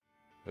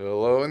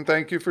Hello, and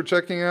thank you for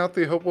checking out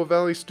the Hopewell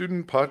Valley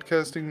Student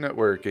Podcasting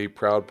Network, a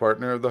proud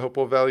partner of the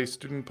Hopewell Valley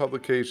Student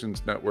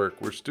Publications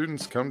Network, where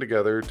students come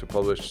together to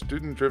publish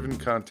student-driven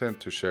content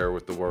to share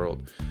with the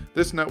world.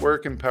 This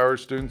network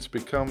empowers students to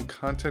become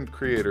content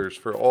creators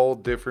for all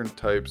different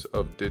types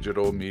of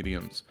digital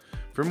mediums.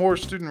 For more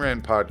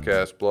student-ran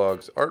podcasts,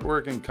 blogs,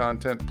 artwork, and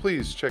content,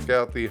 please check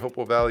out the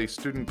Hopewell Valley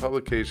Student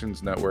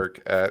Publications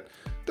Network at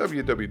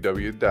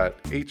www.hvspn.com.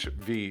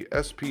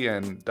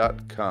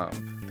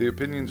 The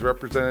opinions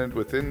represented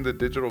within the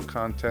digital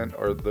content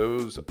are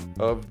those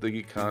of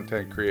the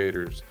content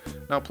creators.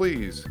 Now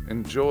please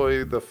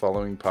enjoy the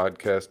following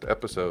podcast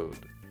episode.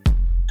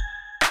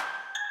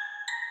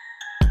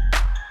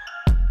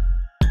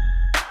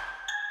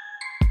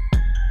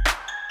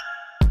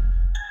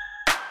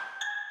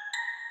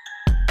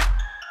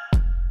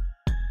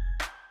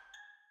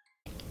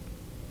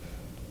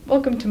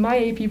 Welcome to my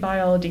AP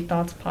Biology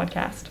Thoughts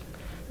podcast.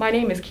 My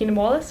name is Keenan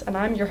Wallace, and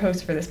I'm your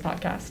host for this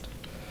podcast.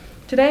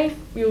 Today,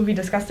 we will be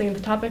discussing the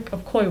topic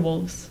of coy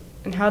wolves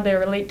and how they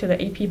relate to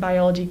the AP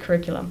Biology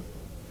curriculum.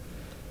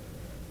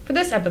 For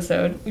this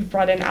episode, we've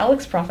brought in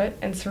Alex Proffitt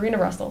and Serena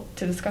Russell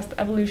to discuss the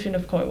evolution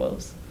of coy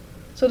wolves.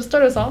 So to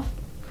start us off,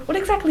 what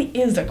exactly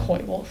is a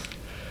coy wolf?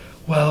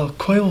 Well,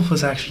 coy wolf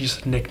was actually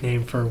just a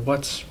nickname for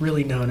what's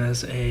really known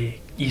as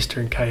a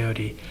eastern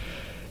coyote.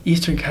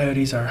 Eastern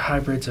coyotes are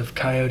hybrids of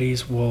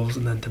coyotes, wolves,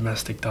 and then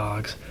domestic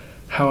dogs.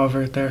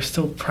 However, they are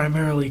still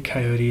primarily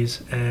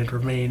coyotes and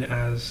remain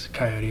as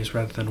coyotes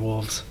rather than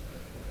wolves.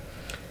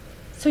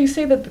 So you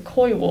say that the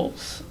coy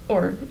wolves,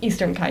 or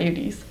eastern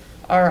coyotes,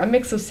 are a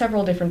mix of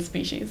several different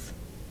species.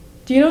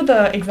 Do you know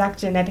the exact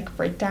genetic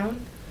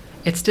breakdown?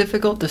 It's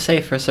difficult to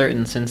say for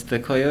certain since the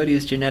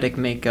coyote's genetic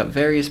makeup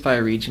varies by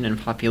region and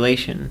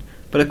population,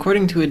 but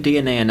according to a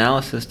DNA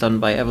analysis done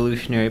by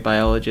evolutionary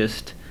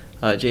biologist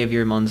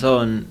Javier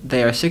Monzon,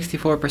 they are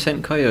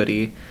 64%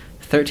 coyote,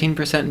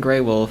 13% gray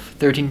wolf,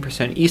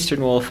 13%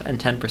 eastern wolf, and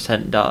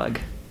 10%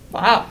 dog.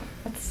 Wow,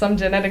 that's some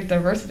genetic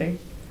diversity.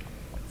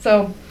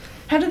 So,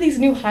 how do these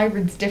new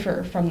hybrids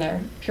differ from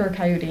their pure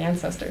coyote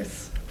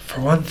ancestors?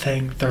 For one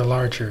thing, they're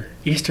larger.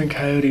 Eastern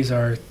coyotes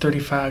are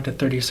 35 to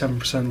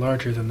 37%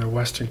 larger than their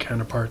western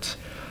counterparts.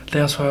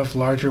 They also have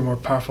larger, more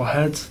powerful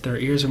heads, their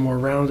ears are more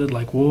rounded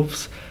like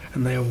wolves,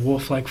 and they have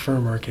wolf-like fur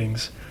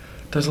markings.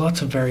 There's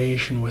lots of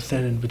variation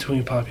within and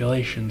between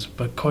populations,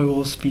 but coy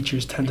wolves'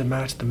 features tend to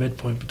match the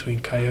midpoint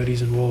between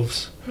coyotes and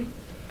wolves.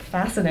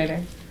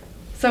 Fascinating.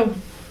 So,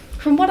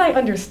 from what I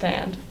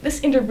understand, this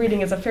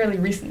interbreeding is a fairly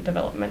recent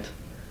development.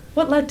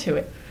 What led to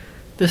it?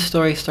 This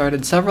story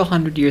started several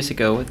hundred years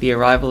ago with the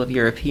arrival of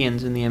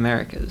Europeans in the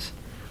Americas.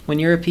 When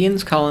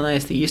Europeans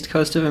colonized the east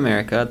coast of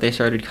America, they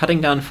started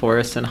cutting down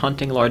forests and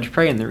hunting large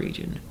prey in the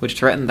region, which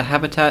threatened the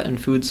habitat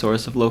and food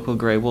source of local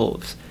gray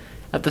wolves.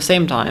 At the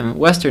same time,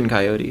 western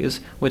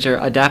coyotes, which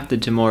are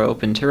adapted to more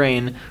open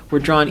terrain, were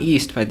drawn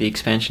east by the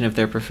expansion of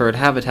their preferred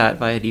habitat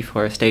via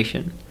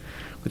deforestation.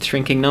 With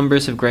shrinking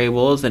numbers of gray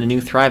wolves and a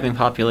new thriving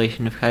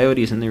population of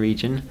coyotes in the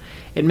region,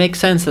 it makes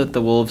sense that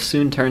the wolves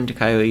soon turned to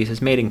coyotes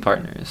as mating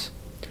partners.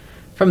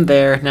 From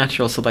there,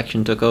 natural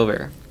selection took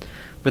over.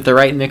 With the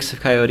right mix of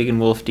coyote and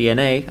wolf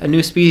DNA, a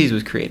new species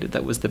was created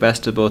that was the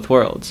best of both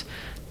worlds.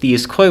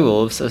 These coy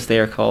wolves, as they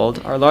are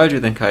called, are larger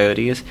than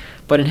coyotes,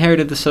 but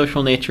inherited the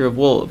social nature of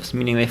wolves,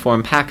 meaning they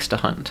form packs to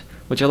hunt,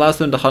 which allows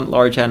them to hunt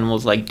large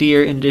animals like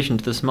deer in addition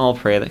to the small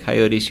prey that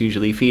coyotes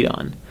usually feed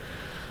on.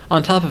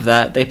 On top of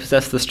that, they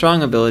possess the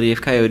strong ability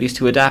of coyotes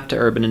to adapt to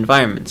urban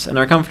environments, and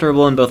are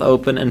comfortable in both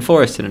open and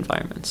forested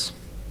environments.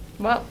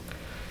 Well,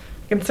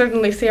 I can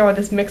certainly see how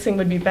this mixing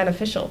would be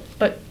beneficial,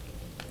 but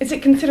is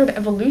it considered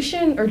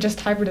evolution or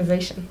just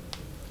hybridization?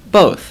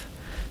 Both.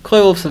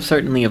 Coy wolves have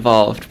certainly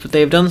evolved, but they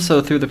have done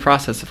so through the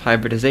process of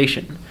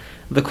hybridization.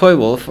 The coy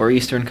wolf, or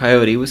eastern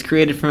coyote, was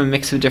created from a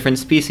mix of different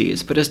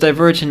species, but has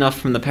diverged enough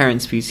from the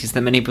parent species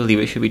that many believe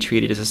it should be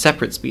treated as a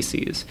separate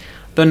species,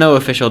 though no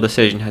official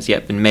decision has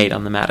yet been made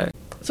on the matter.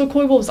 So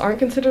coy wolves aren't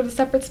considered a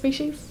separate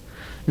species?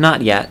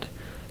 Not yet.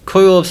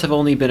 Coy wolves have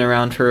only been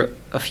around for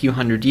a few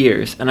hundred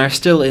years, and are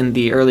still in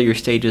the earlier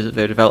stages of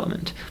their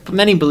development, but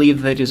many believe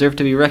that they deserve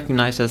to be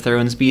recognized as their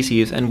own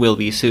species and will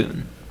be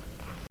soon.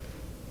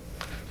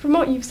 From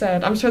what you've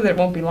said, I'm sure that it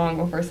won't be long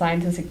before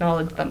scientists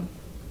acknowledge them.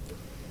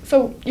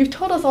 So, you've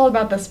told us all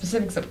about the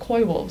specifics of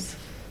coy wolves,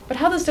 but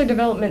how does their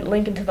development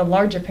link into the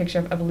larger picture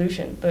of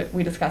evolution that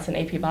we discuss in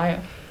AP Bio?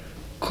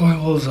 Coy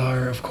wolves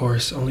are, of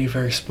course, only a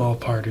very small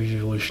part of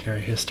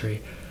evolutionary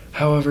history.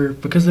 However,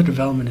 because their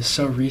development is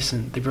so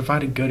recent, they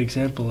provide a good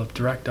example of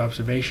direct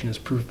observation as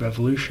proof of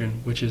evolution,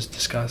 which is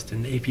discussed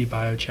in AP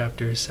Bio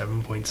Chapter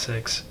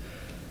 7.6.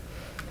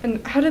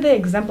 And how do they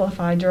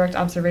exemplify direct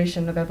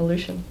observation of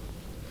evolution?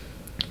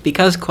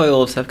 Because coy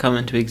wolves have come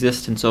into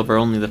existence over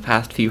only the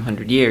past few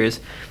hundred years,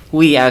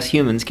 we as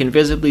humans can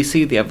visibly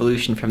see the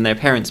evolution from their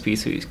parent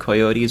species,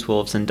 coyotes,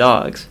 wolves, and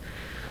dogs,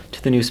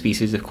 to the new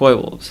species of coy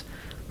wolves.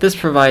 This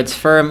provides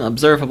firm,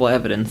 observable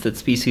evidence that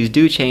species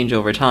do change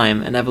over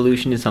time, and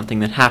evolution is something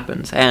that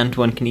happens, and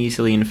one can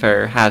easily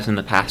infer has in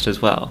the past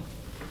as well.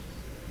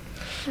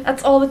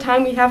 That's all the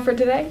time we have for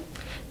today.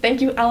 Thank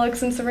you,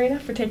 Alex and Serena,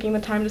 for taking the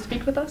time to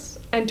speak with us.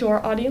 And to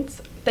our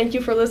audience, thank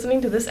you for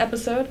listening to this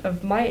episode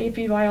of My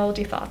AP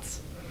Biology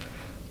Thoughts.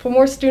 For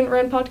more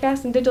student-run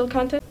podcasts and digital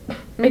content,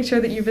 make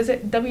sure that you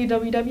visit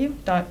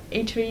www.hvsbn.com.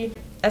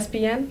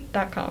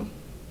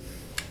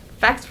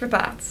 Facts for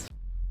Thoughts.